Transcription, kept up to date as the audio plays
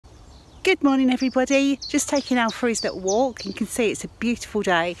Good morning everybody, just taking Al for his little walk. You can see it's a beautiful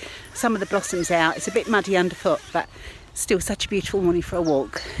day, some of the blossoms out, it's a bit muddy underfoot but still such a beautiful morning for a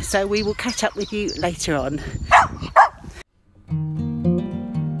walk. So we will catch up with you later on.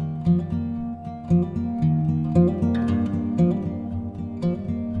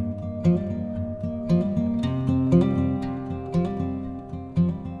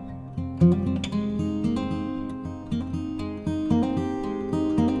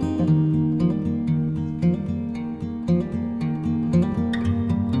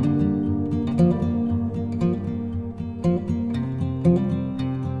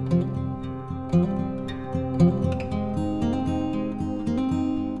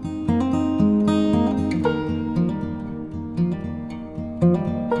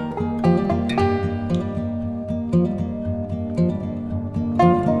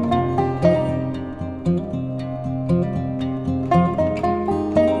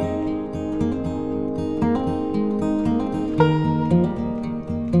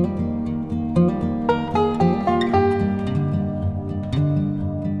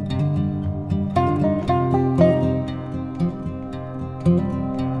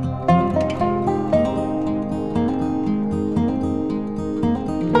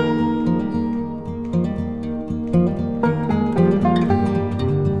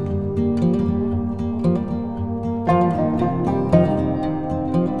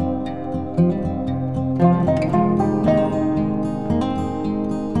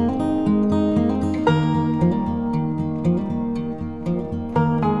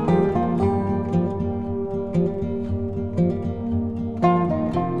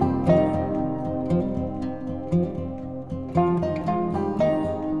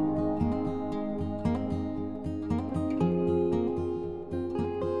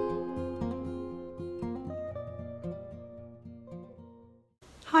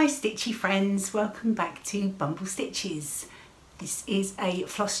 Hi Stitchy friends, welcome back to Bumble Stitches. This is a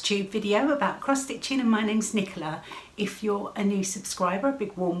Flosstube video about cross stitching and my name's Nicola. If you're a new subscriber, a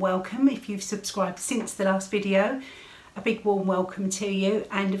big warm welcome. If you've subscribed since the last video, a big warm welcome to you.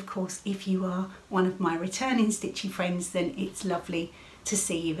 And of course, if you are one of my returning Stitchy friends, then it's lovely to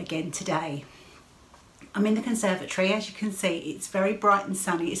see you again today. I'm in the conservatory. As you can see, it's very bright and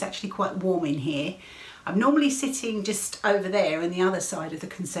sunny. It's actually quite warm in here. I'm normally sitting just over there on the other side of the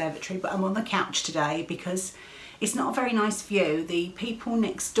conservatory, but I'm on the couch today because it's not a very nice view. The people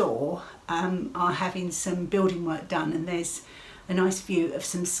next door are having some building work done and there's a nice view of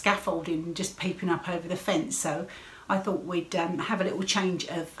some scaffolding just peeping up over the fence. So I thought we'd have a little change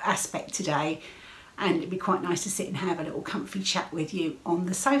of aspect today and it'd be quite nice to sit and have a little comfy chat with you on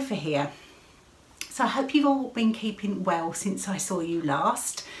the sofa here. So I hope you've all been keeping well since I saw you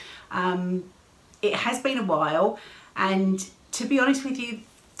last. It has been a while, and to be honest with you,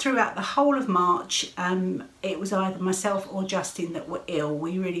 throughout the whole of March, it was either myself or Justin that were ill.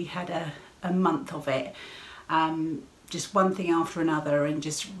 We really had a month of it, just one thing after another, and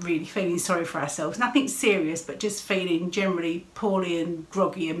just really feeling sorry for ourselves. Nothing serious, but just feeling generally poorly and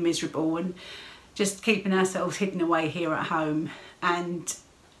groggy and miserable, and just keeping ourselves hidden away here at home. And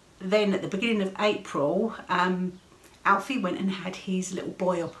then at the beginning of April, Alfie went and had his little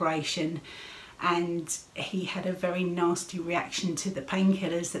boy operation, and he had a very nasty reaction to the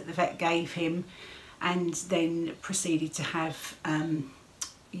painkillers that the vet gave him, and then proceeded to have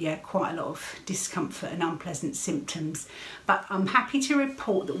quite a lot of discomfort and unpleasant symptoms. But I'm happy to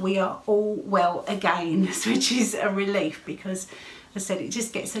report that we are all well again, which is a relief, because as I said, it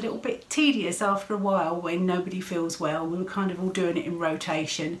just gets a little bit tedious after a while when nobody feels well. We were kind of all doing it in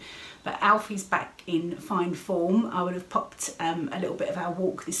rotation. But Alfie's back in fine form. I would have popped a little bit of our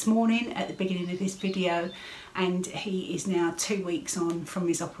walk this morning at the beginning of this video, and he is now 2 weeks on from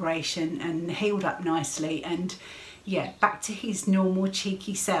his operation and healed up nicely, and yeah, back to his normal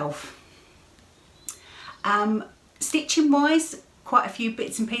cheeky self. Stitching wise, quite a few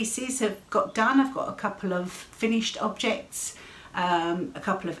bits and pieces have got done. I've got a couple of finished objects, a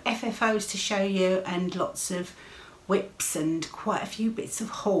couple of FFOs to show you, and lots of whips and quite a few bits of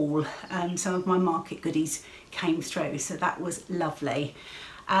haul. Some of my market goodies came through, so that was lovely.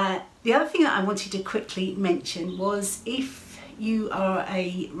 The other thing that I wanted to quickly mention was, if you are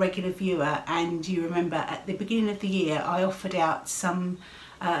a regular viewer and you remember at the beginning of the year I offered out some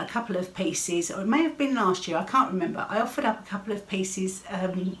a couple of pieces, or it may have been last year, I can't remember. I offered up a couple of pieces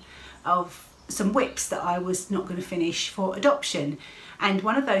of some whips that I was not going to finish for adoption, and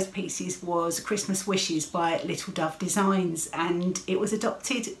one of those pieces was Christmas Wishes by Little Dove Designs, and it was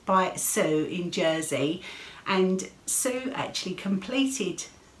adopted by Sue in Jersey, and Sue actually completed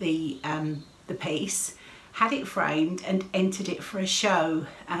the piece had it framed and entered it for a show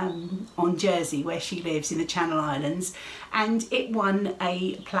on Jersey, where she lives in the Channel Islands, and it won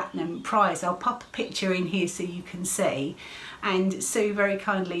a platinum prize. I'll pop a picture in here so you can see, and Sue very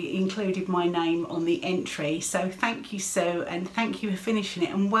kindly included my name on the entry, so thank you, Sue, and thank you for finishing it,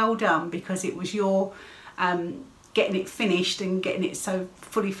 and well done, because it was your getting it finished and getting it so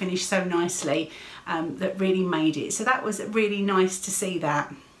fully finished so nicely that really made it. So that was really nice to see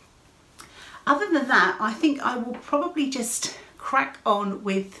that. Other than that, I think I will probably just crack on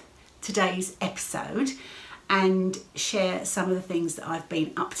with today's episode and share some of the things that I've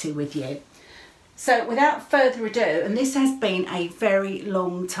been up to with you. So without further ado, and this has been a very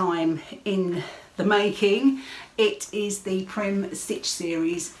long time in the making, it is the Prim Stitch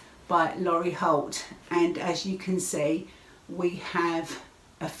series by Laurie Holt, and as you can see, we have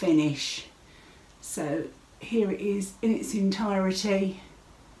a finish. So here it is in its entirety.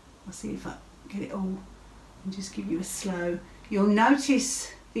 I'll see if I get it all and just give you a slow. You'll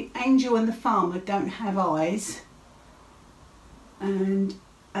notice the angel and the farmer don't have eyes, and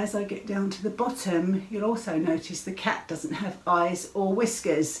as I get down to the bottom, you'll also notice the cat doesn't have eyes or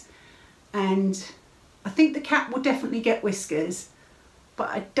whiskers, and I think the cat will definitely get whiskers, but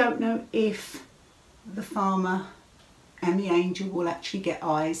I don't know if the farmer and the angel will actually get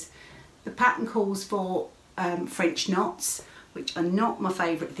eyes. The pattern calls for French knots, which are not my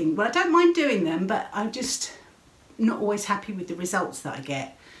favourite thing. Well, I don't mind doing them, but I'm just not always happy with the results that I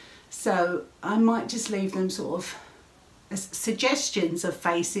get. So I might just leave them sort of as suggestions of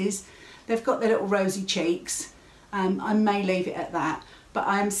faces. They've got their little rosy cheeks. I may leave it at that, but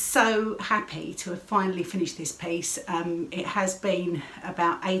I'm so happy to have finally finished this piece. It has been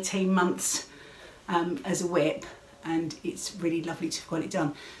about 18 months as a whip, and it's really lovely to have got it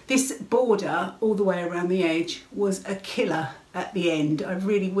done. This border all the way around the edge was a killer at the end. I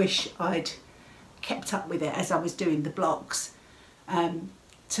really wish I'd kept up with it as I was doing the blocks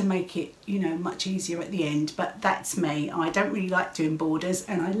to make it, you know, much easier at the end, but that's me. I don't really like doing borders,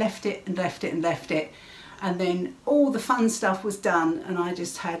 and I left it and left it and left it, and then all the fun stuff was done and I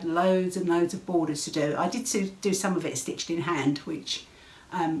just had loads and loads of borders to do. I did do some of it stitched in hand, which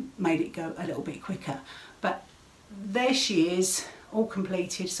made it go a little bit quicker, but there she is, all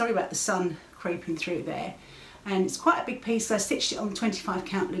completed. Sorry about the sun creeping through there. And it's quite a big piece. So I stitched it on 25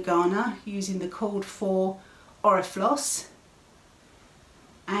 count Lugana using the called for Orifloss.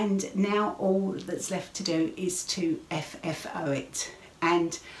 And now all that's left to do is to FFO it.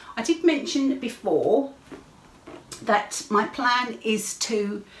 And I did mention before that my plan is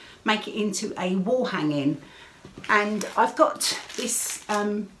to make it into a wall hanging. And I've got this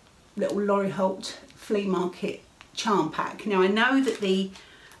little Laurie Holt flea market charm pack. Now I know that the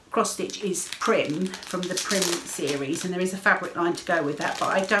cross stitch is Prim from the Prim series, and there is a fabric line to go with that, but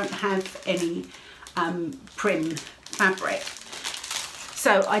I don't have any Prim fabric.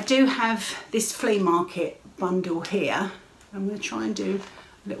 So I do have this flea market bundle here. I'm going to try and do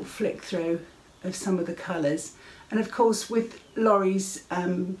a little flick through of some of the colours, and of course with Laurie's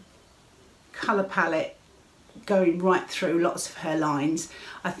colour palette going right through lots of her lines,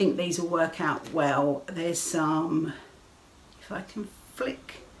 I think these will work out well. There's some, if I can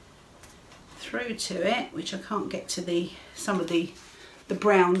flick through to it, which I can't get to some of the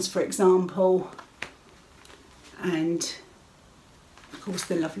browns, for example, and of course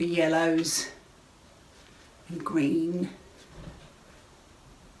the lovely yellows and green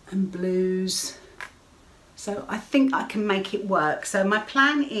and blues. So I think I can make it work. So my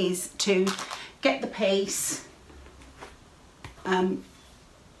plan is to get the piece,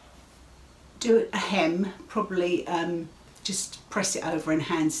 do a hem, probably just press it over and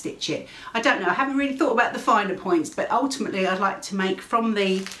hand stitch it. I don't know, I haven't really thought about the finer points, but ultimately I'd like to make from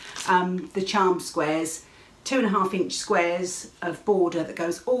the charm squares 2.5 inch squares of border that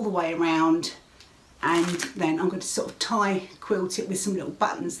goes all the way around, and then I'm going to sort of tie quilt it with some little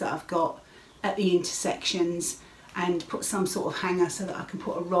buttons that I've got at the intersections, and put some sort of hanger so that I can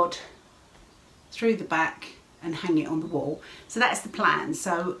put a rod through the back and hang it on the wall. So that's the plan.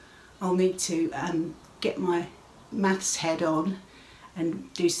 So I'll need to get my maths head on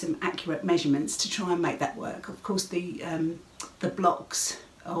and do some accurate measurements to try and make that work. Of course the blocks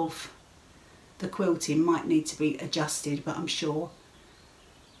of the quilting might need to be adjusted, but I'm sure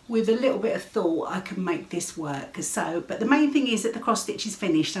with a little bit of thought I can make this work. So, but the main thing is that the cross stitch is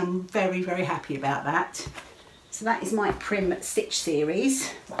finished. I'm very, very happy about that. So that is my Prim Stitch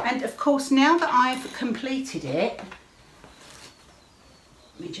series. And of course, now that I've completed it,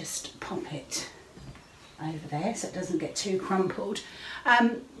 let me just pop it over there so it doesn't get too crumpled.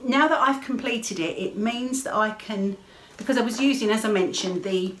 Now that I've completed it, it means that I can, because I was using, as I mentioned,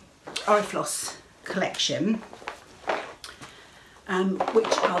 the Orifloss collection,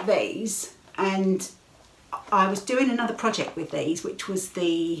 which are these, and I was doing another project with these, which was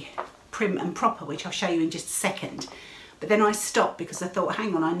the Prim and Proper, which I'll show you in just a second. But then I stopped because I thought,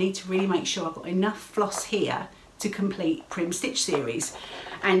 hang on, I need to really make sure I've got enough floss here to complete Prim Stitch series.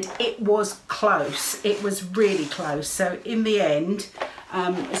 And it was close, it was really close. So in the end,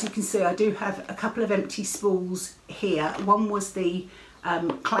 as you can see, I do have a couple of empty spools here. One was the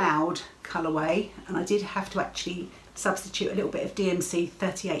cloud colourway, and I did have to actually substitute a little bit of DMC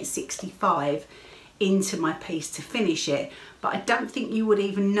 3865 into my piece to finish it, but I don't think you would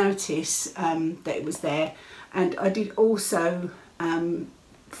even notice that it was there. And I did also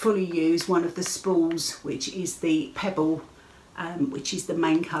fully use one of the spools, which is the Pebble, which is the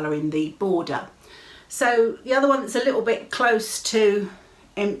main colour in the border. So the other one that's a little bit close to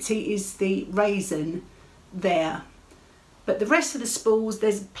empty is the Raisin there, but the rest of the spools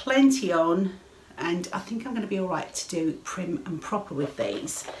there's plenty on, and I think I'm going to be all right to do Prim and Proper with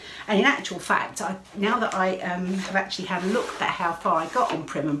these. And in actual fact, now that I have actually had a look at how far I got on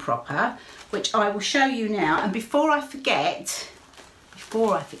Prim and Proper, which I will show you now, and before I forget,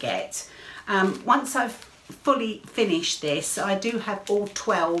 once I've fully finished this, I do have all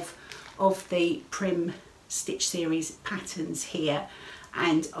 12 of the Prim Stitch series patterns here,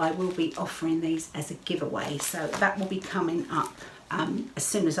 and I will be offering these as a giveaway, so that will be coming up as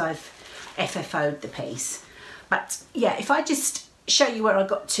soon as I've FFO'd the piece. But yeah, if I just show you where I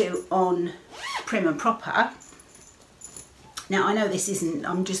got to on Prim and Proper. Now I know this isn't,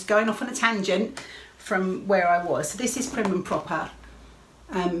 I'm just going off on a tangent from where I was. So this is Prim and Proper.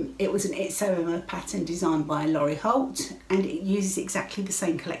 It was an It's Sewing pattern designed by Laurie Holt, and it uses exactly the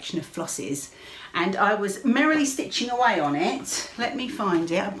same collection of flosses. And I was merrily stitching away on it. Let me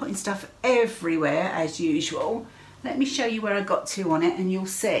find it. I'm putting stuff everywhere as usual. Let me show you where I got to on it, and you'll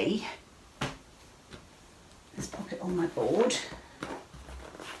see. Let's pop it on my board.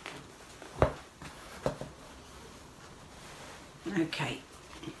 Okay,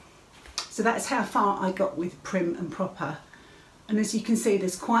 so that's how far I got with Prim and Proper. And as you can see,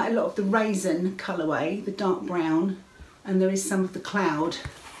 there's quite a lot of the Raisin colourway, the dark brown, and there is some of the cloud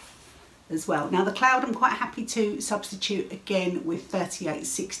as well. Now the cloud I'm quite happy to substitute again with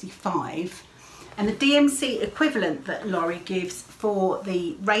 3865. And the DMC equivalent that Laurie gives for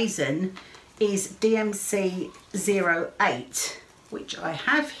the Raisin is DMC 08, which I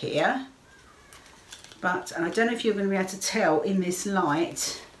have here. But, and I don't know if you're going to be able to tell in this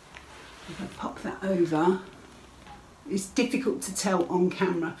light, if I pop that over, it's difficult to tell on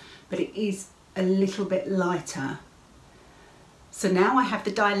camera, but it is a little bit lighter. So now I have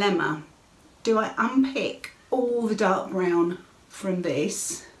the dilemma. Do I unpick all the dark brown from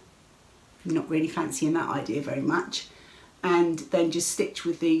this? I'm not really fancying that idea very much. And then just stitch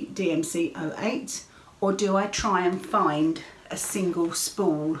with the DMC 08, or do I try and find a single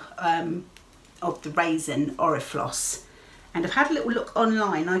spool of the Raisin Orifloss? And I've had a little look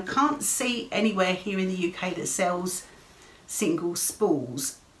online. I can't see anywhere here in the UK that sells single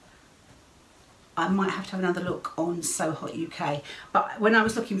spools. I might have to have another look on So Hot UK, but when I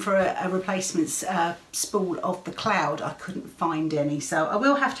was looking for a replacement spool of the cloud, I couldn't find any, so I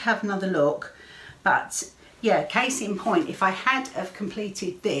will have to have another look. But yeah, case in point, if I had have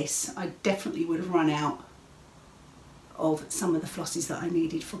completed this, I definitely would have run out of some of the flosses that I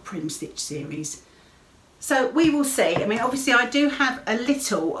needed for Prim Stitch series. So we will see. I mean, obviously I do have a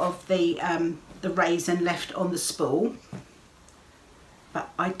little of the Raisin left on the spool, but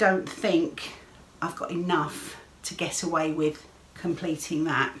I don't think I've got enough to get away with completing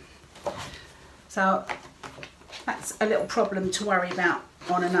that. So that's a little problem to worry about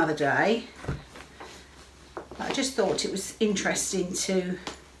on another day. But I just thought it was interesting to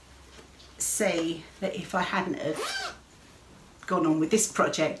see that if I hadn't have gone on with this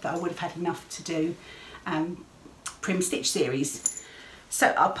project, that I would have had enough to do Prim Stitch series. So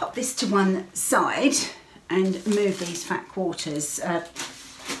I'll pop this to one side and move these fat quarters,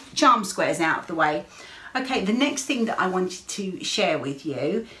 charm squares out of the way. Okay, the next thing that I wanted to share with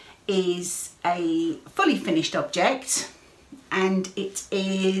you is a fully finished object, and it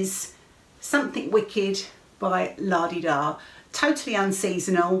is Something Wicked by La Di Da. Totally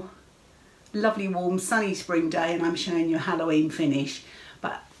unseasonal, lovely warm sunny spring day, and I'm showing you a Halloween finish.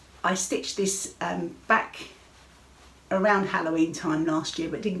 But I stitched this back around Halloween time last year,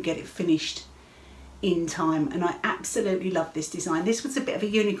 but didn't get it finished in time, and I absolutely love this design. This was a bit of a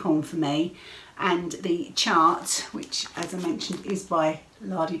unicorn for me, and the chart, which as I mentioned is by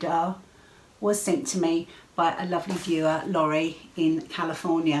La Di Da, was sent to me by a lovely viewer, Laurie, in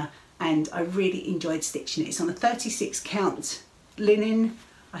California, and I really enjoyed stitching it. It's on a 36 count linen.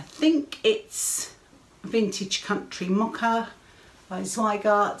 I think it's Vintage Country Mocha by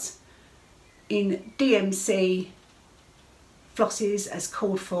Zweigart in DMC flosses as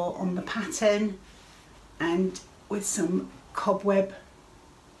called for on the pattern, and with some cobweb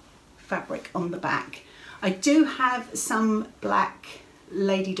fabric on the back. I do have some black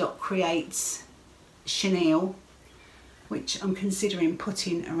Lady Dot Creates chenille, which I'm considering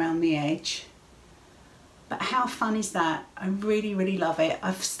putting around the edge. But how fun is that? I really, really love it.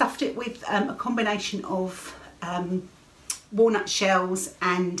 I've stuffed it with a combination of walnut shells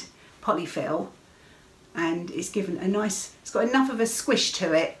and polyfill, and it's given a nice, it's got enough of a squish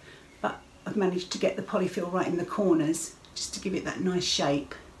to it, but I've managed to get the polyfill right in the corners just to give it that nice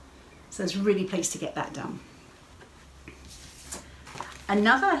shape. So I was really pleased to get that done.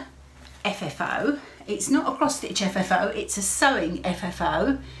 Another FFO, it's not a cross stitch FFO, it's a sewing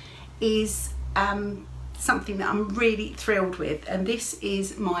FFO, is something that I'm really thrilled with, and this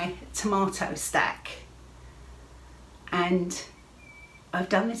is my tomato stack, and I've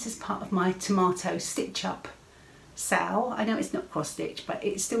done this as part of my tomato stitch up sale. I know it's not cross stitch, but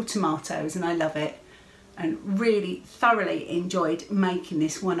it's still tomatoes and I love it, and really thoroughly enjoyed making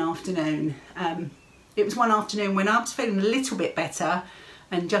this one afternoon. It was one afternoon when I was feeling a little bit better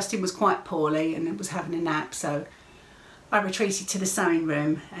and Justin was quite poorly and was having a nap, so I retreated to the sewing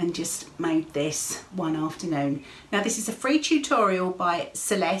room and just made this one afternoon. Now this is a free tutorial by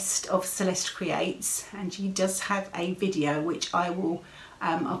Celeste of Celeste Creates, and she does have a video which I will,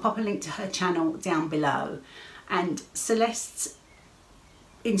 I'll pop a link to her channel down below. And Celeste's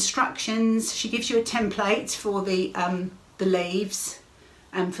instructions, she gives you a template for the leaves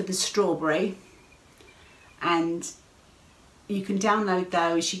and for the strawberry, and you can download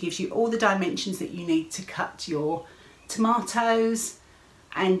those. She gives you all the dimensions that you need to cut your tomatoes,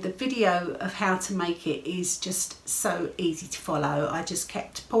 and the video of how to make it is just so easy to follow. I just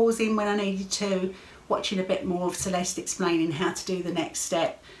kept pausing when I needed to, watching a bit more of Celeste explaining how to do the next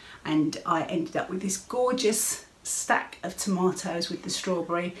step, and I ended up with this gorgeous stack of tomatoes with the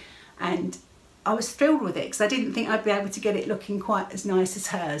strawberry, and I was thrilled with it because I didn't think I'd be able to get it looking quite as nice as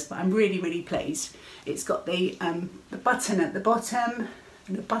hers, but I'm really, really pleased. It's got the button at the bottom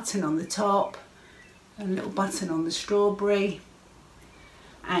and a button on the top, and a little button on the strawberry,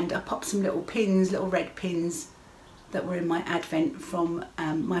 and I popped some little pins, little red pins that were in my advent from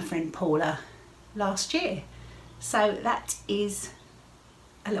my friend Paula last year. So that is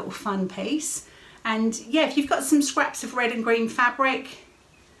a little fun piece. And yeah, if you've got some scraps of red and green fabric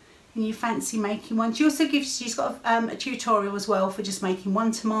and you fancy making one, she also gives, she's got a tutorial as well for just making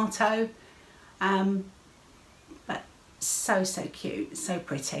one tomato, but so cute, so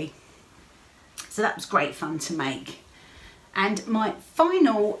pretty. So that was great fun to make. And my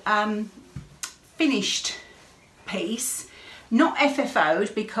final finished piece, not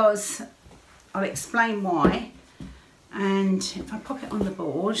FFO'd because I'll explain why, and if I pop it on the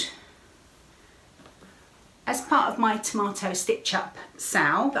board, as part of my tomato stitch up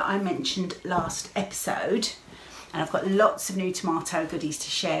sale that I mentioned last episode, and I've got lots of new tomato goodies to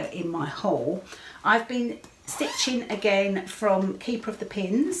share in my haul, I've been stitching again from Keeper of the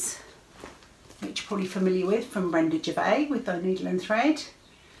Pins, which you're probably familiar with from Brenda Gervais with the needle and thread,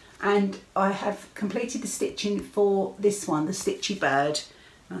 and I have completed the stitching for this one, the Stitchy Bird.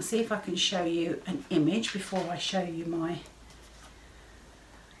 And I'll see if I can show you an image before I show you my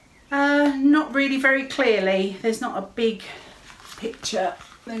not really very clearly, there's not a big picture,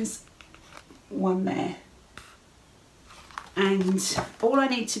 there's one there, and all I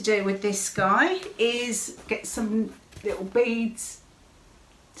need to do with this guy is get some little beads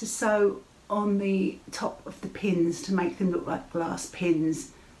to sew on the top of the pins to make them look like glass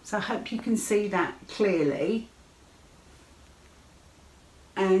pins. So I hope you can see that clearly.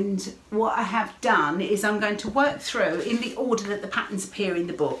 And what I have done is I'm going to work through in the order that the patterns appear in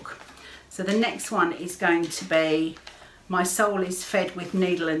the book. So the next one is going to be My Soul is Fed with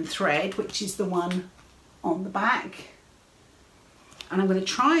Needle and Thread, which is the one on the back. And I'm going to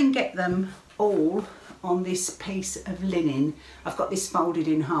try and get them all on this piece of linen. I've got this folded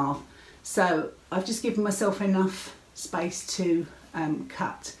in half, so I've just given myself enough space to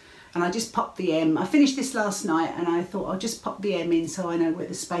cut. And I just popped the M. I finished this last night and I thought I'll just pop the M in so I know where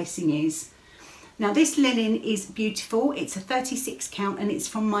the spacing is. Now this linen is beautiful. It's a 36 count and it's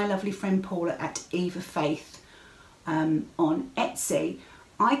from my lovely friend Paula at Eva Faith on Etsy.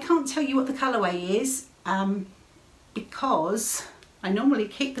 I can't tell you what the colourway is because I normally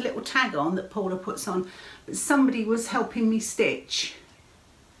keep the little tag on that Paula puts on, but somebody was helping me stitch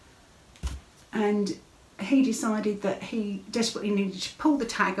and he decided that he desperately needed to pull the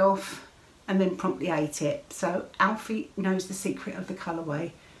tag off and then promptly ate it. So Alfie knows the secret of the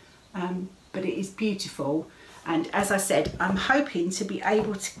colourway. but it is beautiful. And as I said, I'm hoping to be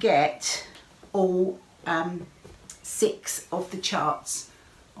able to get all 6 of the charts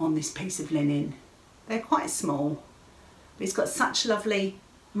on this piece of linen. They're quite small, but it's got such lovely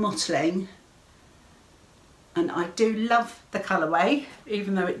mottling, and I do love the colourway,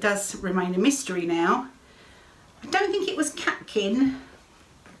 even though it does remain a mystery now. I don't think it was catkin,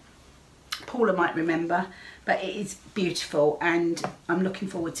 Paula might remember, but it is beautiful, and I'm looking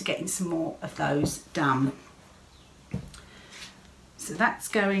forward to getting some more of those done. So that's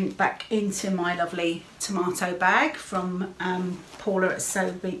going back into my lovely tomato bag from Paula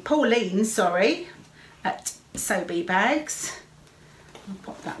at Pauline, sorry, at Sobe Bags. I'll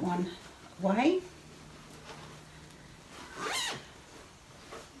pop that one away.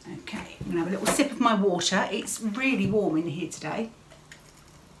 Okay, I'm gonna have a little sip of my water. It's really warm in here today.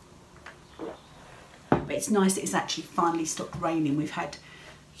 But it's nice that it's actually finally stopped raining. We've had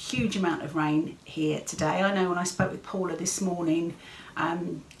huge amount of rain here today. I know when I spoke with Paula this morning,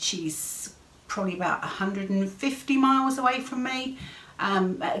 she's probably about 150 miles away from me,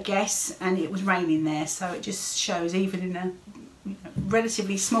 at a guess, and it was raining there, so it just shows even in a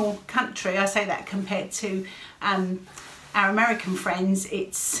relatively small country, I say that compared to our American friends,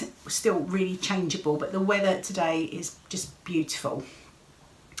 it's still really changeable, but the weather today is just beautiful.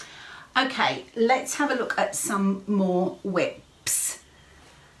 Okay, let's have a look at some more whips.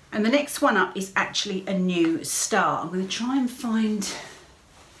 And the next one up is actually a new start. I'm going to try and find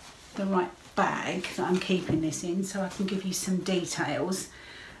the right bag that I'm keeping this in so I can give you some details.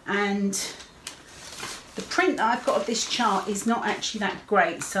 And the print that I've got of this chart is not actually that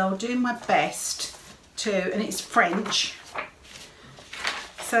great, so I'll do my best to, and it's French,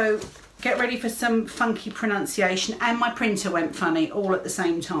 so get ready for some funky pronunciation, and my printer went funny all at the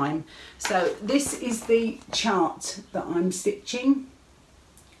same time. So this is the chart that I'm stitching.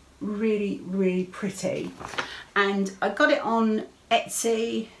 Really, really pretty, and I got it on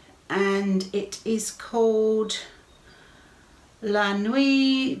Etsy, and it is called La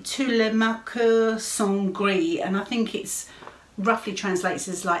Nuit tous les marqueurs sont gris, and I think it's roughly translates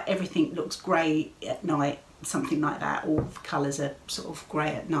as like everything looks grey at night, something like that. All the colours are sort of grey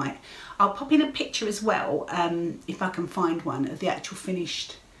at night. I'll pop in a picture as well, if I can find one, of the actual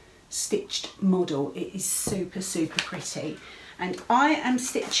finished stitched model. It is super, super pretty. And I am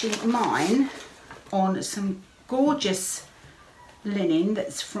stitching mine on some gorgeous linen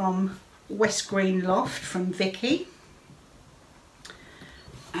that's from West Green Loft from Vykky.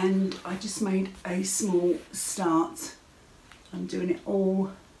 And I just made a small start. I'm doing it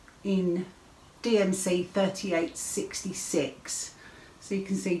all in DMC 3866. So you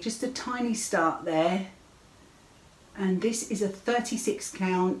can see just a tiny start there. And this is a 36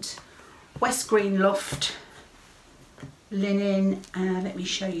 count West Green Loft linen, and let me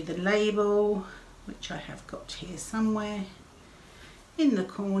show you the label, which I have got here somewhere in the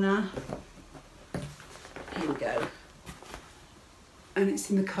corner. Here we go, and it's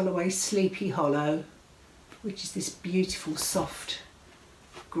in the colourway Sleepy Hollow, which is this beautiful soft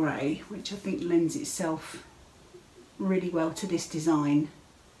grey, which I think lends itself really well to this design.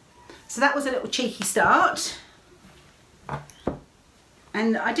 So that was a little cheeky start,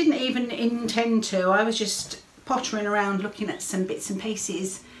 and I didn't even intend to. I was just pottering around looking at some bits and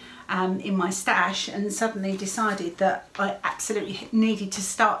pieces in my stash, and suddenly decided that I absolutely needed to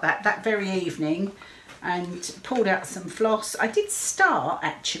start that very evening, and pulled out some floss. I did start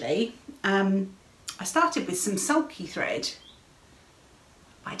actually, I started with some sulky thread.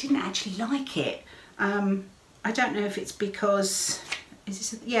 I didn't actually like it. I don't know if it's because,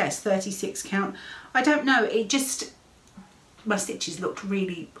 is this, yeah, it's 36 count. I don't know, it just, my stitches looked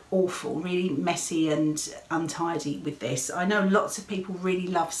really awful, really messy and untidy with this. I know lots of people really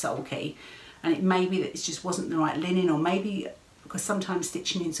love sulky, and it may be that it just wasn't the right linen, or maybe because sometimes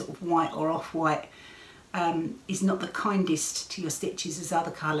stitching in sort of white or off-white is not the kindest to your stitches as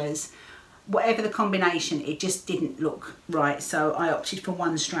other colours. Whatever the combination, it just didn't look right, so I opted for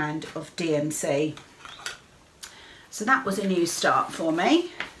one strand of DMC. So that was a new start for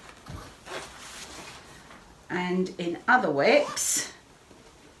me. And in other whips,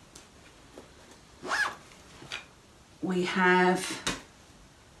 we have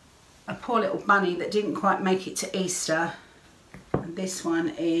a poor little bunny that didn't quite make it to Easter. And this one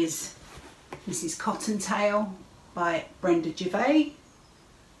is Mrs. Cottontail by Brenda Gervais.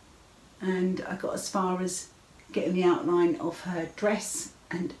 And I got as far as getting the outline of her dress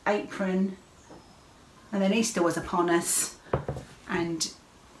and apron. And then Easter was upon us, and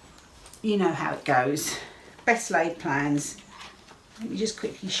you know how it goes. Best laid plans. Let me just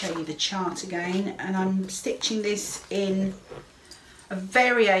quickly show you the chart again, and I'm stitching this in a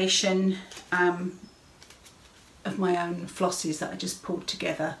variation of my own flosses that I just pulled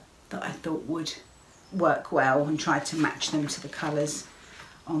together that I thought would work well, and tried to match them to the colours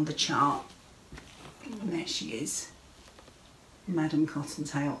on the chart. And there she is, Madam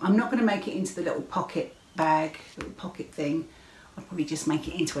Cottontail. I'm not going to make it into the little pocket bag, little pocket thing. I'll probably just make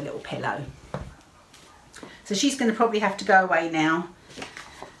it into a little pillow. So she's going to probably have to go away now.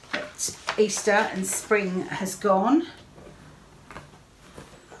 But Easter and spring has gone.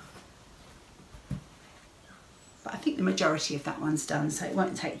 But I think the majority of that one's done, so it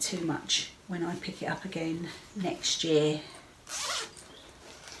won't take too much when I pick it up again next year.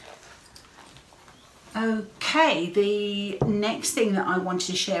 Okay, the next thing that I wanted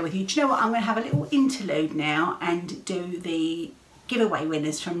to share with you, do you know what, I'm going to have a little interlude now and do the giveaway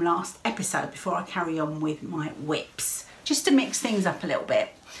winners from last episode before I carry on with my whips, just to mix things up a little bit.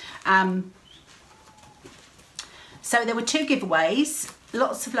 So there were 2 giveaways,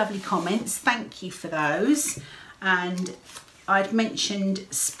 lots of lovely comments, thank you for those. And I'd mentioned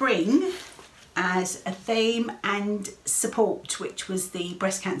spring as a theme, and support, which was the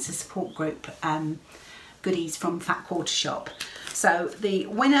breast cancer support group goodies from Fat Quarter Shop. So the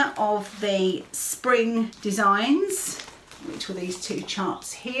winner of the spring designs, which were these 2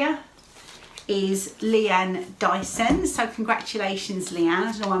 charts here, is Leanne Dyson. So congratulations, Leanne.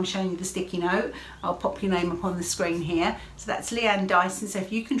 I don't know why I'm showing you the sticky note. I'll pop your name up on the screen here. So that's Leanne Dyson. So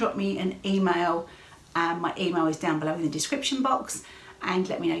if you can drop me an email, my email is down below in the description box, and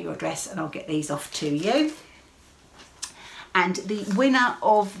let me know your address and I'll get these off to you. And the winner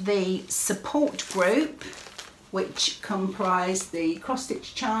of the support group, which comprised the cross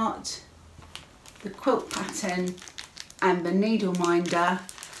stitch chart, the quilt pattern and the needle minder,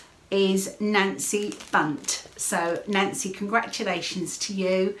 is Nancy Bunt. So Nancy, congratulations to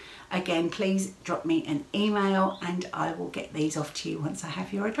you. Again, please drop me an email and I will get these off to you once I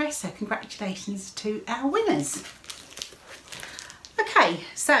have your address. So congratulations to our winners. Okay,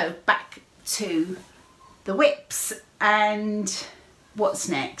 so back to the whips and what's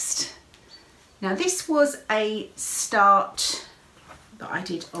next. Now this was a start that I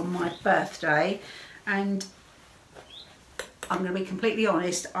did on my birthday, and I'm going to be completely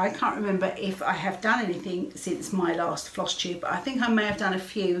honest, I can't remember if I have done anything since my last floss tube, but I think I may have done a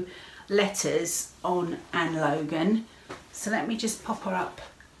few letters on Anne Logan. So let me just pop her up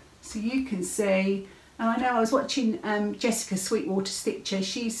so you can see. And I know I was watching Jessica Sweetwater Stitcher,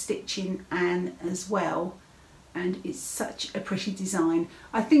 she's stitching Anne as well, and it's such a pretty design.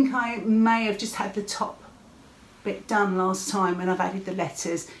 I think I may have just had the top bit done last time and I've added the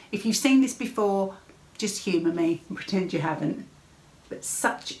letters. If you've seen this before, just humour me and pretend you haven't. But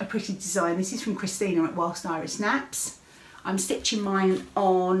such a pretty design. This is from Christina at Whilst Iris Naps. I'm stitching mine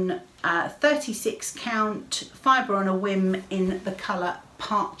on 36 count, fibre on a whim in the colour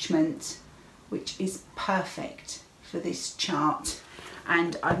Parchment, which is perfect for this chart.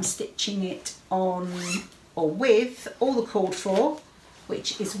 And I'm stitching it on, or with, all the called for,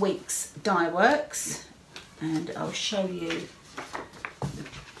 which is Weeks Dye Works. And I'll show you the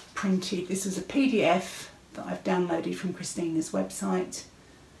printed, this is a PDF that I've downloaded from Christina's website.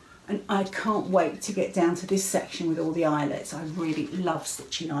 And I can't wait to get down to this section with all the eyelets. I really love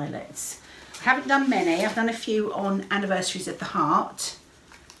stitching eyelets. I haven't done many, I've done a few on Anniversaries of the Heart.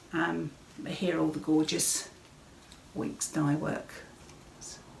 But here are all the gorgeous Weeks Dye Work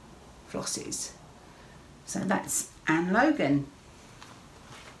flosses. So that's Anne Logan.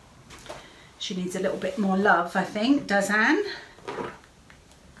 She needs a little bit more love, I think, does Anne?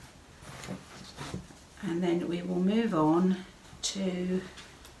 And then we will move on to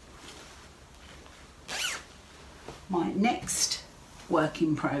my next work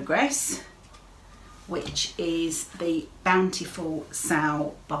in progress, which is the Bountiful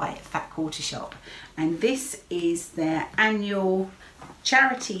Sale by Fat Quarter Shop. And this is their annual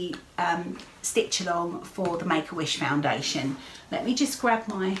charity stitch along for the Make-A-Wish Foundation. Let me just grab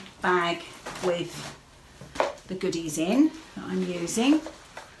my bag with the goodies in that I'm using.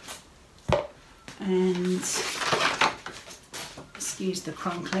 And excuse the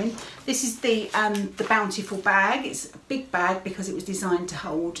crunkling. This is the Bountiful bag. It's a big bag because it was designed to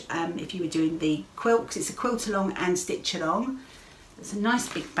hold if you were doing the quilt, 'cause it's a quilt along and stitch along. It's a nice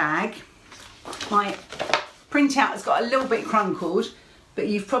big bag. My printout has got a little bit crunkled, but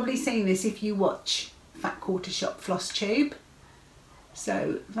you've probably seen this if you watch Fat Quarter Shop Flosstube.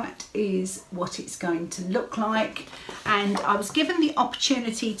 So that is what it's going to look like. And I was given the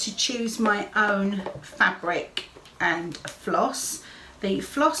opportunity to choose my own fabric and floss. The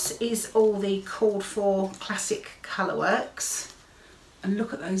floss is all the called for classic Colourworks. And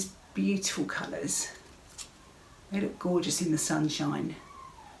look at those beautiful colours. They look gorgeous in the sunshine.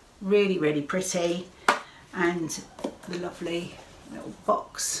 Really, really pretty. And the lovely little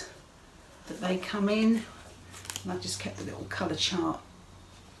box that they come in. And I've just kept the little colour chart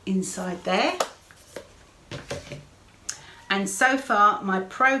inside there. And so far my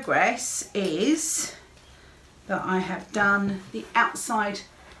progress is that I have done the outside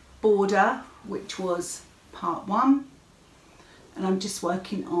border, which was part 1, and I'm just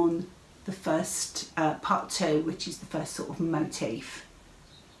working on the first part 2, which is the first sort of motif.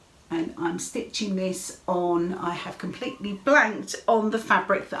 And I'm stitching this on, I have completely blanked on the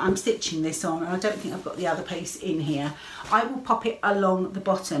fabric that I'm stitching this on, and I don't think I've got the other piece in here. I will pop it along the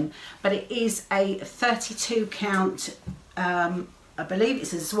bottom, but it is a 32 count, I believe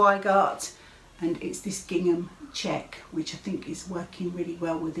it's a Zweigart, and it's this gingham check, which I think is working really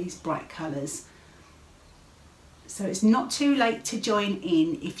well with these bright colours. So it's not too late to join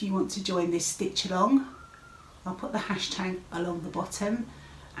in if you want to join this stitch along. I'll put the hashtag along the bottom,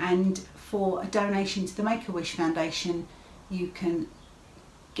 and for a donation to the Make-A-Wish Foundation you can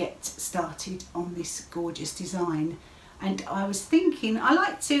get started on this gorgeous design. And I was thinking,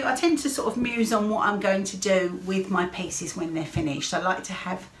 I tend to sort of muse on what I'm going to do with my pieces when they're finished. I like to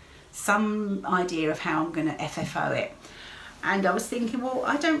have some idea of how I'm going to FFO it. And I was thinking, well,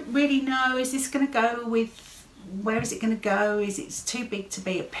 I don't really know, is this going to go with, where is it going to go? Is it too big to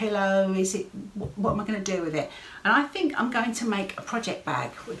be a pillow? Is it, what am I going to do with it? And I think I'm going to make a project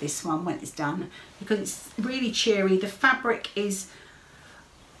bag with this one when it's done, because it's really cheery. The fabric is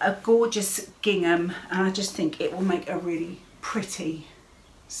a gorgeous gingham, and I just think it will make a really pretty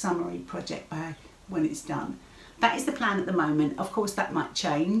summery project bag when it's done. That is the plan at the moment. Of course that might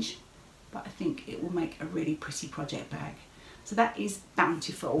change, but I think it will make a really pretty project bag. So that is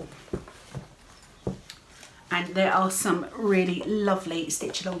Bountiful. And there are some really lovely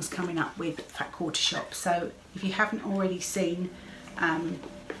stitch alongs coming up with Fat Quarter Shop. So if you haven't already seen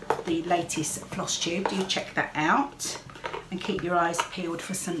the latest Flosstube, do check that out. And keep your eyes peeled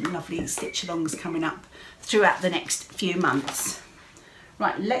for some lovely stitch alongs coming up throughout the next few months.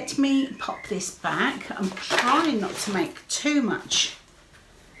 Right, let me pop this back. I'm trying not to make too much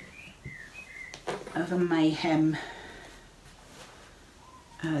of a mayhem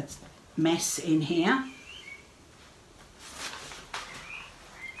mess in here.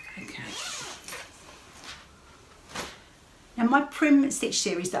 Okay. Now my Prim stitch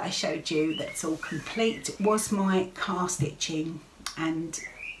series that I showed you, that's all complete, was my car stitching, and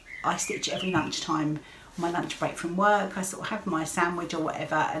I stitch every lunchtime, my lunch break from work. I sort of have my sandwich or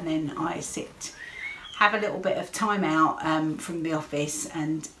whatever, and then I sit, have a little bit of time out from the office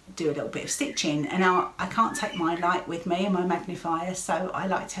and do a little bit of stitching. And now I can't take my light with me and my magnifier, so I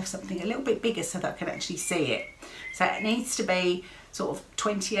like to have something a little bit bigger so that I can actually see it. So it needs to be sort of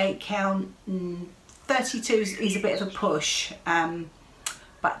 28 count, 32 is a bit of a push,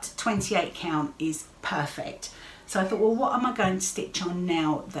 but 28 count is perfect. So I thought, well, what am I going to stitch on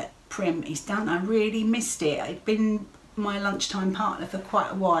now that Prim is done? I really missed it. I'd been my lunchtime partner for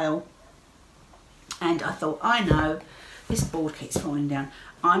quite a while, and I thought, I know, this board keeps falling down.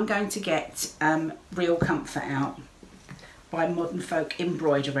 I'm going to get Real Comfort out by Modern Folk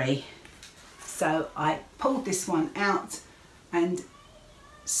Embroidery. So I pulled this one out and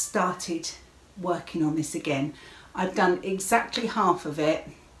started working on this again. I've done exactly half of it,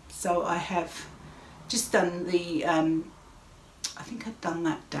 so I have just done the I think I've done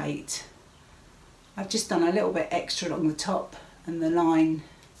that date. I've just done a little bit extra along the top and the line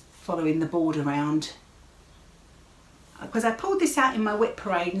following the board around, because I pulled this out in my whip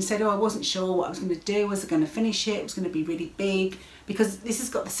parade and said, oh, I wasn't sure what I was going to do. Was I going to finish it? It was going to be really big, because this has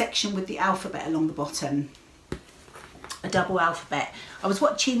got the section with the alphabet along the bottom, a double alphabet. I was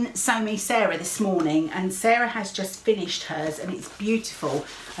watching Sew Me Sarah this morning, and Sarah has just finished hers and it's beautiful.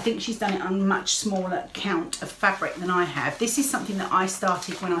 I think she's done it on a much smaller count of fabric than I have. This is something that I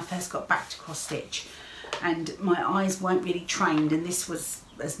started when I first got back to cross stitch, and my eyes weren't really trained, and this was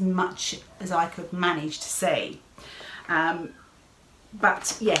as much as I could manage to see.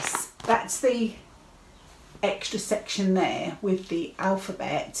 But yes, that's the extra section there with the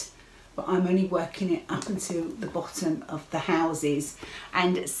alphabet, but I'm only working it up until the bottom of the houses.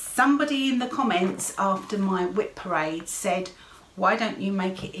 And somebody in the comments after my whip parade said, why don't you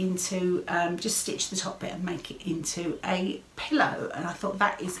make it into, just stitch the top bit and make it into a pillow? And I thought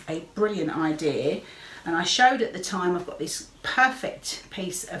that is a brilliant idea. And I showed at the time, I've got this perfect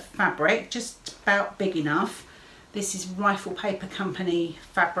piece of fabric, just about big enough. This is Rifle Paper Company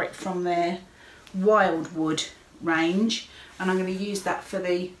fabric from their Wildwood range, and I'm going to use that for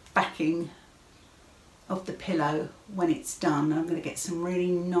the backing of the pillow when it's done. I'm going to get some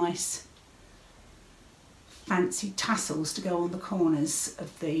really nice fancy tassels to go on the corners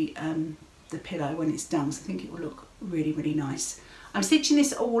of the pillow when it's done, so I think it will look really, really nice. I'm stitching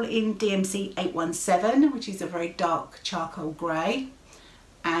this all in DMC 817, which is a very dark charcoal grey,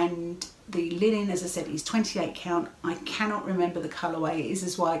 and the linen, as I said, is 28 count. I cannot remember the colourway. It is a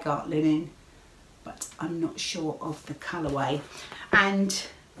Zweigart linen, but I'm not sure of the colourway. And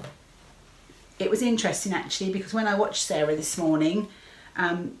it was interesting actually, because when I watched Sarah this morning,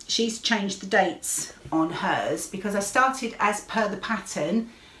 she's changed the dates on hers, because I started as per the pattern,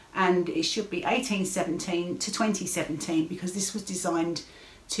 and it should be 1817 to 2017, because this was designed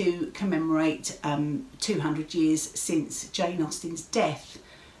to commemorate 200 years since Jane Austen's death.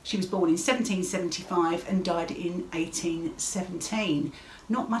 She was born in 1775 and died in 1817.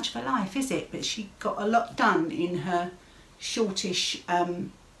 Not much of a life, is it? But she got a lot done in her shortish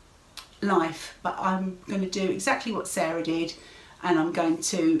life. But I'm going to do exactly what Sarah did, and I'm going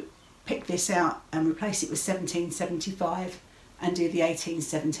to pick this out and replace it with 1775 and do the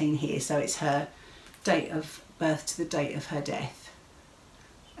 1817 here, so it's her date of birth to the date of her death,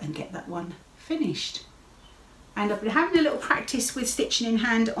 and get that one finished. And I've been having a little practice with stitching in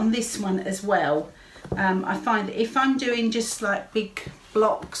hand on this one as well. I find that if I'm doing just like big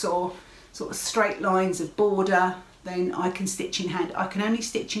blocks or sort of straight lines of border, then I can stitch in hand. I can only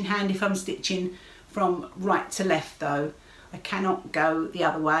stitch in hand if I'm stitching from right to left though. I cannot go the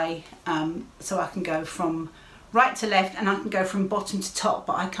other way, so I can go from right to left and I can go from bottom to top,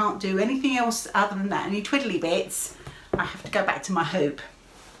 but I can't do anything else other than that. Any twiddly bits, I have to go back to my hoop.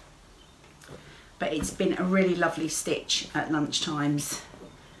 But it's been a really lovely stitch at lunch times,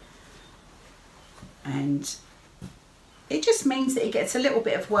 and it just means that it gets a little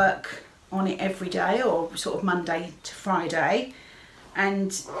bit of work on it every day, or sort of Monday to Friday.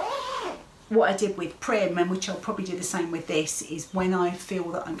 And what I did with Prim, and which I'll probably do the same with this, is when I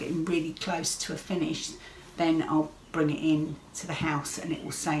feel that I'm getting really close to a finish, then I'll bring it in to the house and it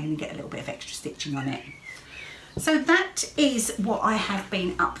will say, and get a little bit of extra stitching on it. So that is what I have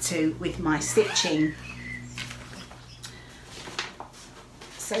been up to with my stitching.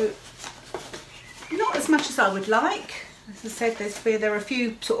 So not as much as I would like. As I said, there are a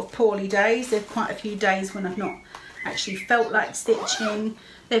few sort of poorly days. There are quite a few days when I've not actually felt like stitching.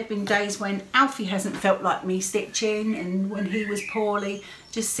 There have been days when Alfie hasn't felt like me stitching, and when he was poorly,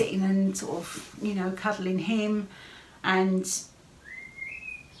 just sitting and sort of, you know, cuddling him. And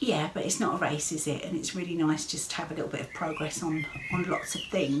yeah, but it's not a race, is it? And it's really nice just to have a little bit of progress on lots of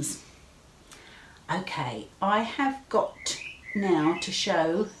things. Okay, I have got now to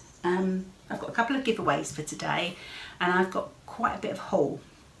show, I've got a couple of giveaways for today, and I've got quite a bit of haul.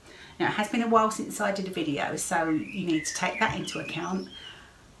 Now, it has been a while since I did a video, so you need to take that into account.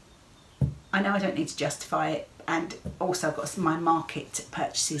 I know I don't need to justify it, and also I've got some of my market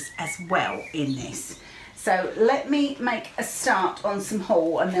purchases as well in this. So let me make a start on some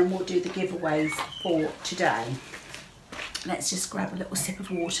haul, and then we'll do the giveaways for today. Let's just grab a little sip of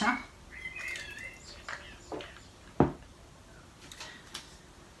water.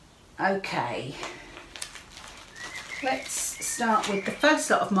 Okay, let's start with the first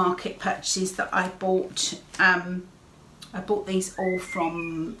lot of market purchases that I bought. I bought these all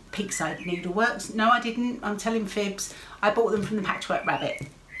from Peakside Needleworks. No, I didn't, I'm telling fibs. I bought them from the Patchwork Rabbit.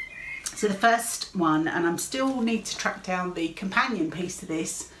 So the first one, and I still need to track down the companion piece to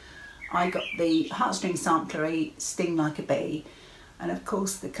this, I got the Heartstring Samplery Sting Like a Bee. And of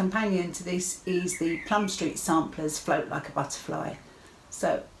course the companion to this is the Plum Street Samplers Float Like a Butterfly.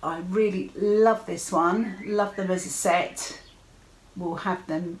 So I really love this one, love them as a set. We'll have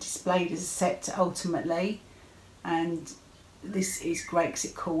them displayed as a set ultimately. And this is great because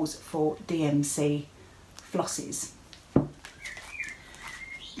it calls for DMC flosses.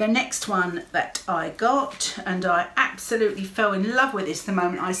 The next one that I got, and I absolutely fell in love with this the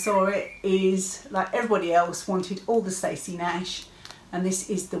moment I saw it, is, like everybody else, wanted all the Stacey Nash, and this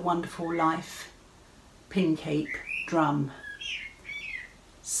is the Wonderful Life Pin Keep drum.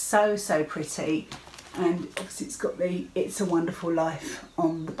 So pretty, and obviously it's got the It's a Wonderful Life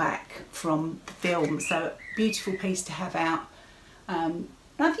on the back from the film, so beautiful piece to have out. And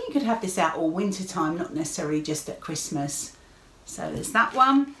I think you could have this out all winter time, not necessarily just at Christmas. So there's that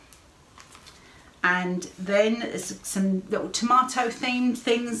one. And then there's some little tomato themed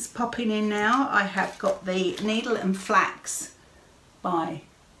things popping in now. I have got the Needle and Flax by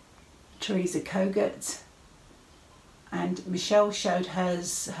Teresa Kogut. And Michelle showed her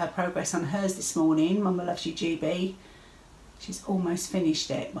progress on hers this morning, Mama Loves You GB. She's almost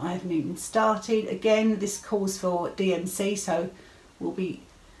finished it, but I haven't even started. Again, this calls for DMC, so will be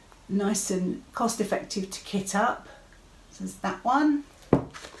nice and cost effective to kit up. So there's that one.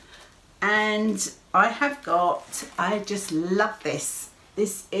 And I just love this.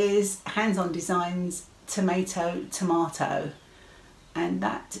 This is Hands On Designs Tomato, and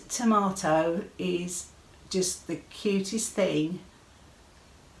that tomato is just the cutest thing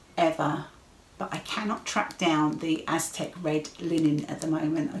ever. But I cannot track down the Aztec red linen at the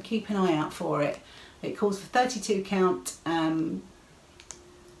moment. I keep an eye out for it. It calls for 32 count Wykky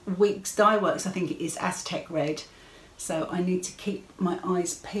Dye Works, I think it is Aztec red. So I need to keep my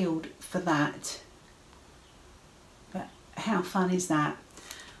eyes peeled for that. But how fun is that?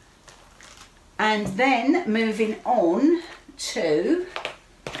 And then moving on to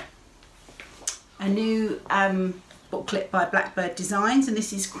a new booklet by Blackbird Designs, and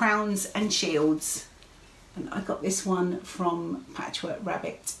this is Crowns and Shields, and I got this one from Patchwork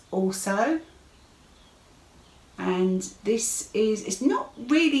Rabbit also. And this is, it's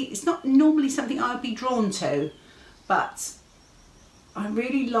not normally something I would be drawn to, but I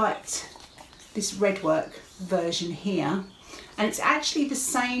really liked this red work version here, and it's actually the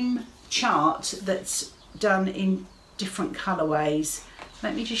same chart that's done in different colorways.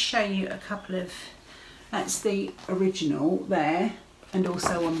 Let me just show you a couple of, that's the original there, and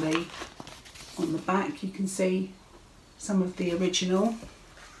also on the back you can see some of the original,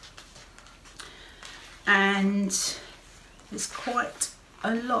 and there's quite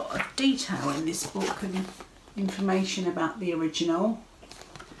a lot of detail in this book and information about the original.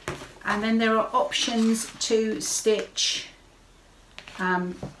 And then there are options to stitch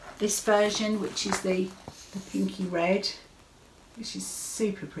this version, which is the pinky red, which is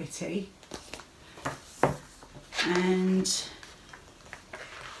super pretty. And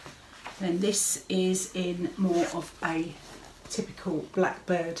then this is in more of a typical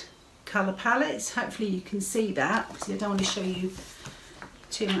Blackbird colour palette. Hopefully you can see that, because I don't want to show you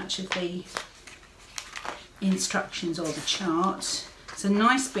too much of the instructions or the chart. It's a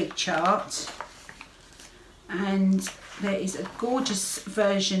nice big chart, and there is a gorgeous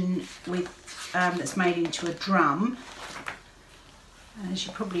version with that's made into a drum. As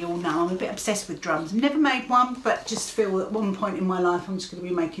you probably all know, I'm a bit obsessed with drums. I've never made one, but just feel at one point in my life I'm just going to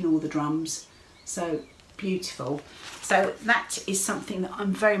be making all the drums. So beautiful. So that is something that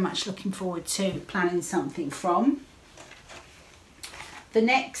I'm very much looking forward to planning something from. The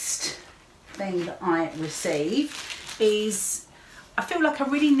next thing that I received is, I feel like I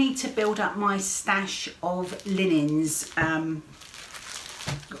really need to build up my stash of linens.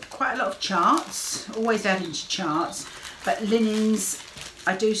 Got quite a lot of charts, always adding to charts, but linens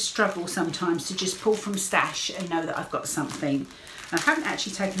I do struggle sometimes to just pull from stash and know that I've got something. I haven't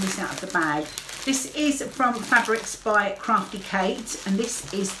actually taken this out of the bag. This is from Fabrics by Crafty Kate, and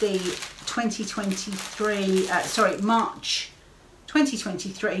this is the 2023, March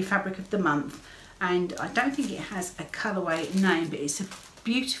 2023 Fabric of the Month. And I don't think it has a colourway name, but it's a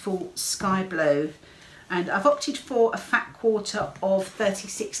beautiful sky blue. And I've opted for a fat quarter of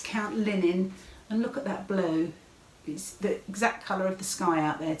 36 count linen, and look at that blue. It's the exact colour of the sky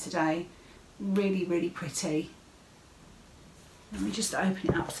out there today. Really, really pretty. Let me just open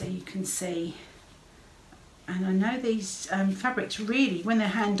it up so you can see. And I know these fabrics really, when they're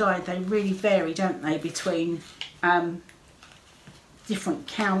hand dyed, they really vary, don't they, between different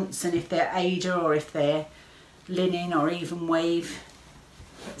counts, and if they're Aida or if they're linen or even weave.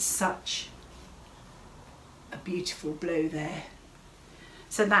 It's such a beautiful blue there.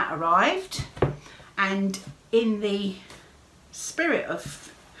 So that arrived, and in the spirit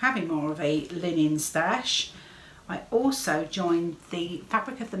of having more of a linen stash, I also joined the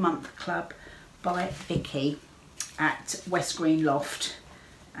Fabric of the Month Club by Vykky at West Green Loft.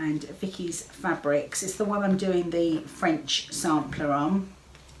 And Vykky's Fabrics, it's the one I'm doing the French sampler on.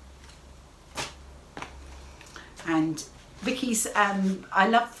 And Vykky's, I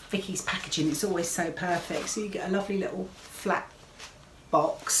love Vykky's packaging, it's always so perfect. So you get a lovely little flat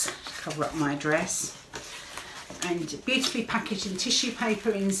box to cover up my address, and beautifully packaged in tissue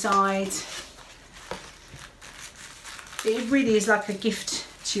paper inside. It really is like a gift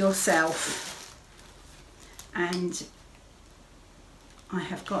to yourself. And I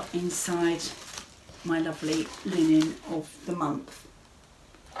have got inside my lovely linen of the month.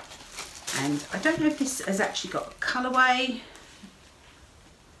 And I don't know if this has actually got a colourway.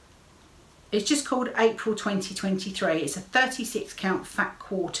 It's just called April 2023. It's a 36 count fat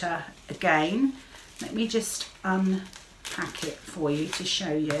quarter again. Let me just unpack it for you to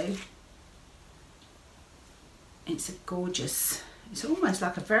show you. It's a gorgeous, it's almost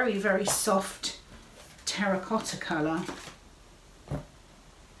like a very, very soft terracotta colour. Let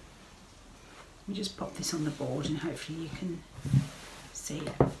me just pop this on the board and hopefully you can see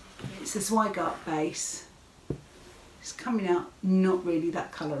it. It's a Zweigart base. It's coming out not really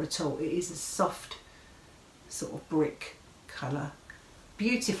that colour at all. It is a soft sort of brick colour.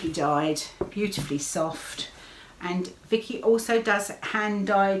 Beautifully dyed, beautifully soft. And Vykky also does hand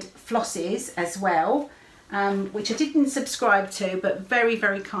dyed flosses as well, which I didn't subscribe to, but very,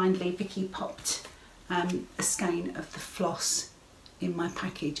 very kindly Vykky popped a skein of the floss in my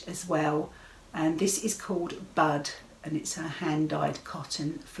package as well. And this is called Bud, and it's a hand dyed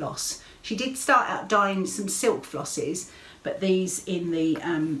cotton floss. She did start out dyeing some silk flosses, but these in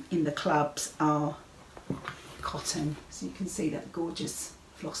the clubs are cotton. So you can see that gorgeous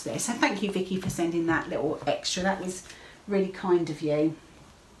floss there. So thank you, Vykky, for sending that little extra. That was really kind of you.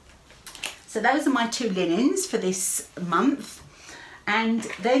 So those are my 2 linens for this month. And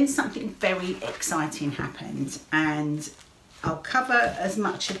then something very exciting happened, and I'll cover as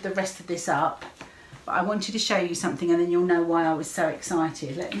much of the rest of this up, but I wanted to show you something and then you'll know why I was so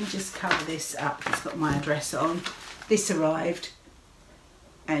excited. Let me just cover this up. It's got my address on. This arrived,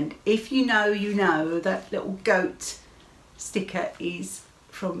 and if you know, you know that little goat sticker is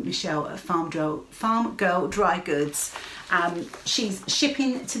from Michelle at Farm Girl Dry Goods. She's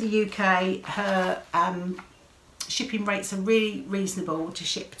shipping to the UK. Her shipping rates are really reasonable to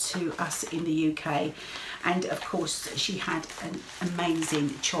ship to us in the UK, and of course she had an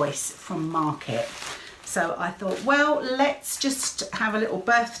amazing choice from Market. So I thought, well, let's just have a little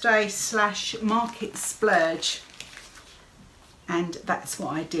birthday / Market splurge, and that's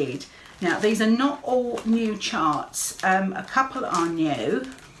what I did. Now these are not all new charts. A couple are new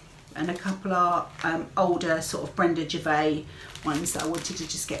and a couple are older, sort of Brenda Gervais ones that I wanted to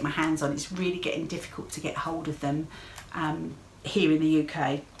just get my hands on. It's really getting difficult to get hold of them here in the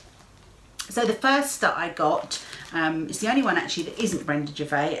UK. So the first that I got is the only one actually that isn't Brenda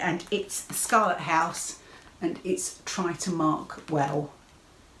Gervais, and it's Scarlet House, and it's Try to Mark Well.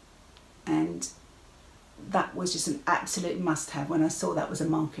 And that was just an absolute must-have when I saw that was a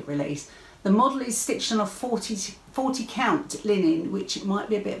Market release. The model is stitched on a 40 count linen, which might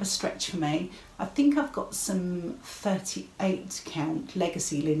be a bit of a stretch for me. I think I've got some 38 count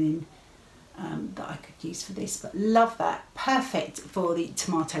legacy linen that I could use for this, but love that. Perfect for the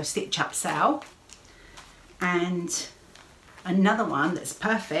tomato stitch up sale. And another one that's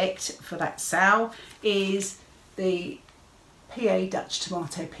perfect for that sale is the PA Dutch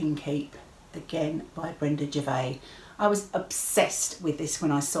Tomato Pin Keep, again by Brenda Gervais. I was obsessed with this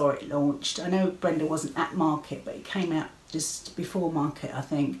when I saw it launched. I know Brenda wasn't at Market, but it came out just before Market, I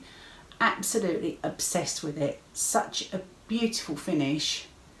think. Absolutely obsessed with it. Such a beautiful finish.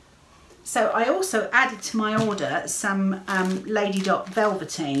 So I also added to my order some Lady Dot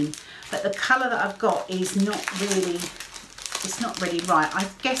Velveteen, but the colour that I've got is not really, it's not really right. I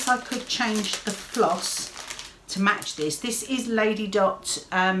guess I could change the floss to match this. This is Lady Dot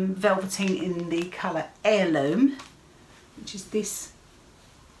Velveteen in the colour Heirloom, which is this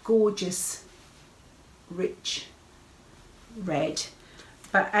gorgeous rich red,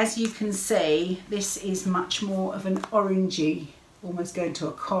 but as you can see this is much more of an orangey, almost going to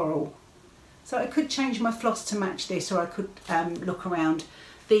a coral. So I could change my floss to match this, or I could look around.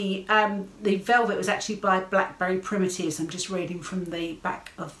 The velvet was actually by Blackberry Primitives. I'm just reading from the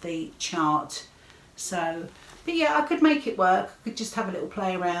back of the chart. So, but yeah, I could make it work. I could just have a little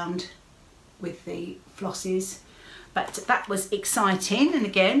play around with the flosses. But that was exciting, and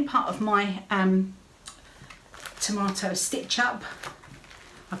again part of my tomato stitch up.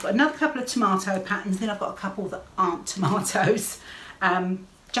 I've got another couple of tomato patterns, then I've got a couple that aren't tomatoes.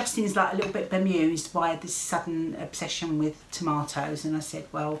 Justin's like a little bit bemused by this sudden obsession with tomatoes, and I said,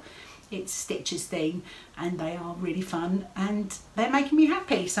 well, it's Stitch's thing and they are really fun and they're making me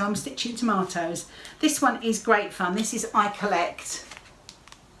happy, so I'm stitching tomatoes. This one is great fun. This is I Collect,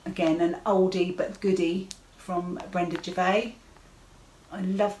 again an oldie but goodie from Brenda Gervais. I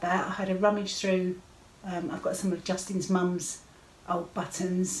love that. I had a rummage through, I've got some of Justin's mum's old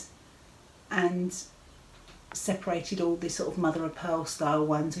buttons and separated all this sort of mother of pearl style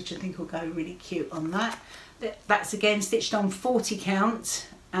ones, which I think will go really cute on that. That's again stitched on 40 count,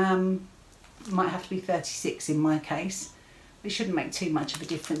 might have to be 36 in my case. It shouldn't make too much of a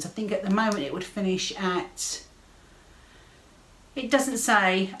difference. I think at the moment it would finish at, it doesn't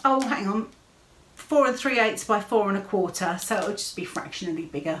say, oh hang on, 4 3/8 by 4 1/4, so it'll just be fractionally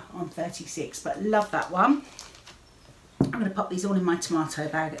bigger on 36, but love that one. I'm going to pop these all in my tomato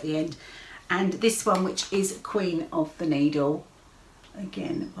bag at the end. And this one, which is Queen of the Needle,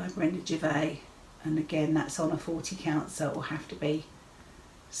 again by Brenda Gervais, and again that's on a 40 count, so it will have to be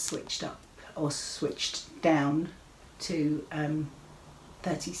switched up or switched down to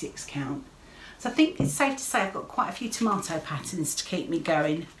 36 count. So I think it's safe to say I've got quite a few tomato patterns to keep me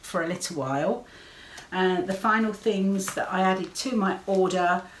going for a little while. The final things that I added to my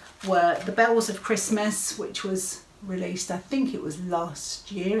order were The Bells of Christmas, which was released, I think it was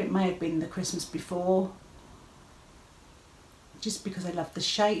last year, it may have been the Christmas before, just because I love the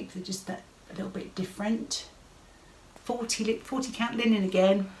shape, they're just that a little bit different. 40 count linen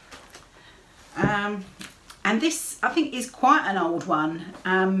again. And this I think is quite an old one,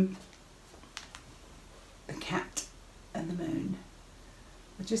 The Cat and the Moon.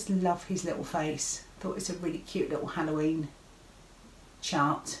 I just love his little face. Thought it's a really cute little Halloween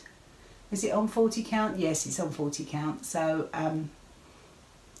chart. Is it on 40 count? Yes, it's on 40 count. So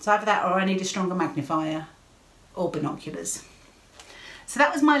it's either that or I need a stronger magnifier or binoculars. So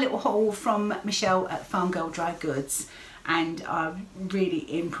that was my little haul from Michelle at Farm Girl Dry Goods, and I'm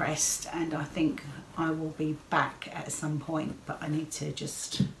really impressed, and I think I will be back at some point, but I need to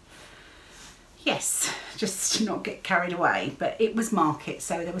just not get carried away. But it was market,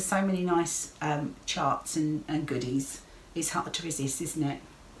 so there were so many nice charts and goodies. It's hard to resist, isn't it?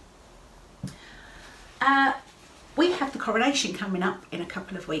 We have the coronation coming up in a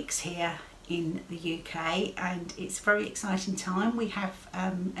couple of weeks here in the UK, and it's a very exciting time. We have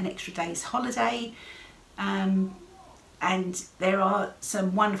an extra day's holiday, and there are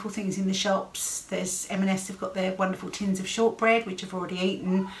some wonderful things in the shops. There's M&S have got their wonderful tins of shortbread, which I've already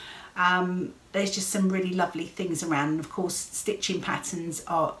eaten. There's just some really lovely things around, and of course stitching patterns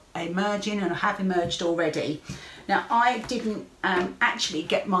are emerging and have emerged already. Now I didn't actually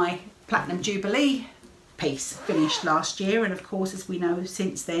get my Platinum Jubilee piece finished last year, and of course, as we know,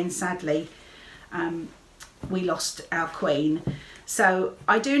 since then sadly we lost our queen. So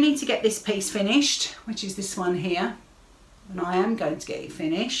I do need to get this piece finished, which is this one here, and I am going to get it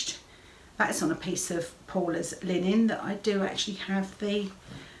finished. That's on a piece of Paula's linen that I do actually have the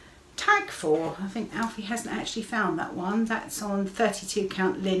tag for. I think Alfie hasn't actually found that one. That's on 32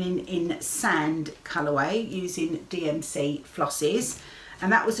 count linen in sand colourway using DMC flosses,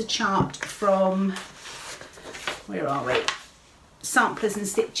 and that was a chart from, where are we, Samplers and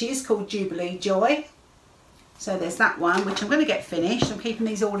Stitches, called Jubilee Joy. So there's that one, which I'm going to get finished. I'm keeping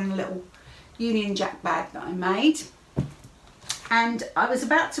these all in a little Union Jack bag that I made. And I was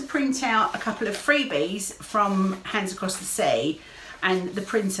about to print out a couple of freebies from Hands Across the Sea, and the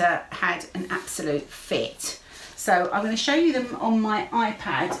printer had an absolute fit. So I'm going to show you them on my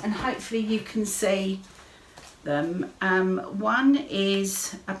iPad, and hopefully you can see them. One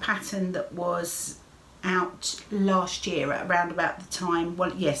is a pattern that was out last year at around about the time,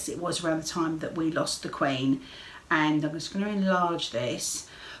 well yes, it was around the time that we lost the queen, and I'm just going to enlarge this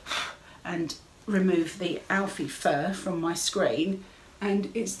and remove the Alfie fur from my screen, and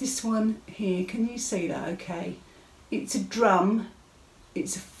it's this one here. Can you see that okay? It's a drum,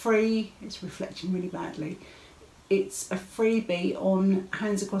 it's a free, it's reflecting really badly, it's a freebie on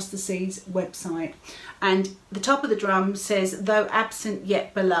Hands Across the Sea's website, and the top of the drum says though absent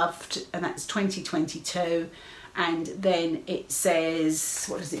yet beloved, and that's 2022, and then it says,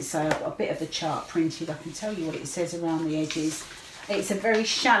 what does it say? I've got a bit of the chart printed, I can tell you what it says around the edges. It's a very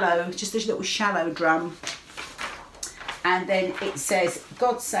shallow, just this little shallow drum, and then it says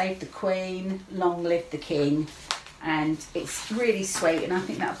God save the Queen, long live the King, and it's really sweet, and I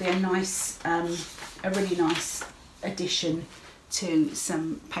think that would be a nice, a really nice addition to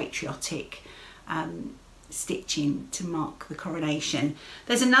some patriotic stitching to mark the coronation.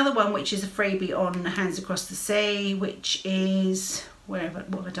 There's another one which is a freebie on Hands Across the Sea, which is, what have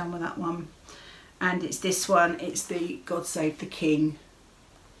I done with that one? And it's this one, it's the God Save the King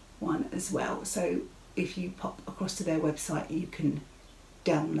one as well. So if you pop across to their website, you can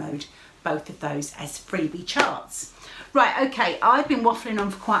download both of those as freebie charts. Right, okay, I've been waffling on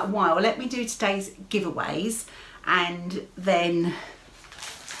for quite a while. Let me do today's giveaways, and then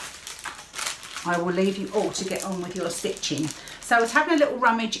I will leave you all to get on with your stitching. So I was having a little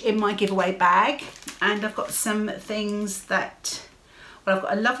rummage in my giveaway bag, and I've got some things that, well, I've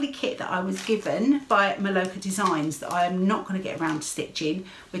got a lovely kit that I was given by Maloka Designs that I am not going to get around to stitching,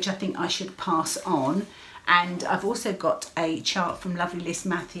 which I think I should pass on. And I've also got a chart from lovely Liz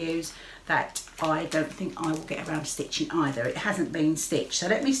Matthews that I don't think I will get around to stitching either. It hasn't been stitched. So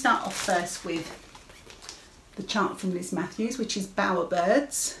let me start off first with the chart from Liz Matthews, which is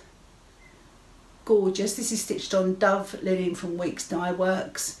Bowerbirds. Gorgeous. This is stitched on Dove linen from Weeks Dye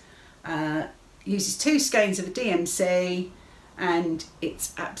Works. Uses 2 skeins of a DMC, and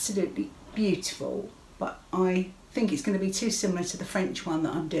it's absolutely beautiful, but I think it's going to be too similar to the French one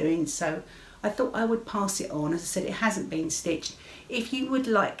that I'm doing, so I thought I would pass it on. As I said, it hasn't been stitched. If you would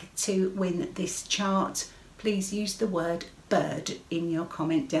like to win this chart, please use the word bird in your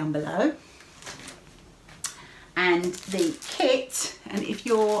comment down below. And the kit, and if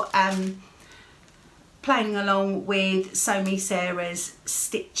you're playing along with Sew Me Sarah's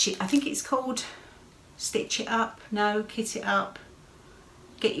Stitch It, I think it's called Stitch It Up, no, Kit It Up,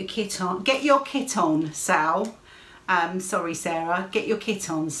 Get Your Kit On, Get Your Kit On, Sal. Sorry Sarah, Get Your Kit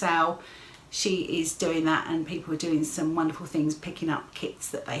On, Sal. She is doing that, and people are doing some wonderful things, picking up kits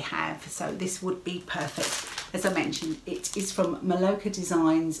that they have, so this would be perfect. As I mentioned, it is from Maloka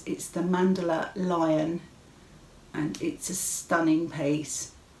Designs. It's the Mandala Lion, and it's a stunning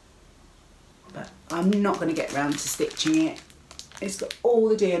piece, but I'm not going to get round to stitching it. It's got all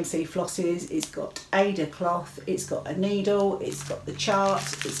the DMC flosses, it's got Ada cloth, it's got a needle, it's got the chart,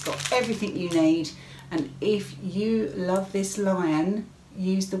 it's got everything you need. And if you love this lion,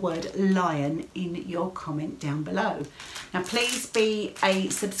 use the word lion in your comment down below. Now please be a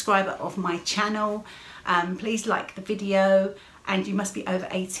subscriber of my channel, please like the video, and you must be over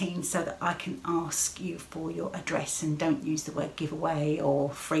 18 so that I can ask you for your address, and don't use the word giveaway or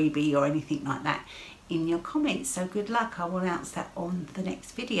freebie or anything like that in your comments. So good luck, I will announce that on the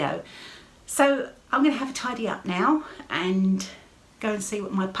next video. So I'm going to have a tidy up now and go and see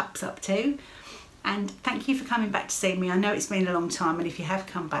what my pup's up to. And thank you for coming back to see me. I know it's been a long time, and if you have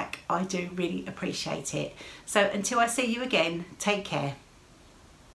come back, I do really appreciate it. So until I see you again, take care.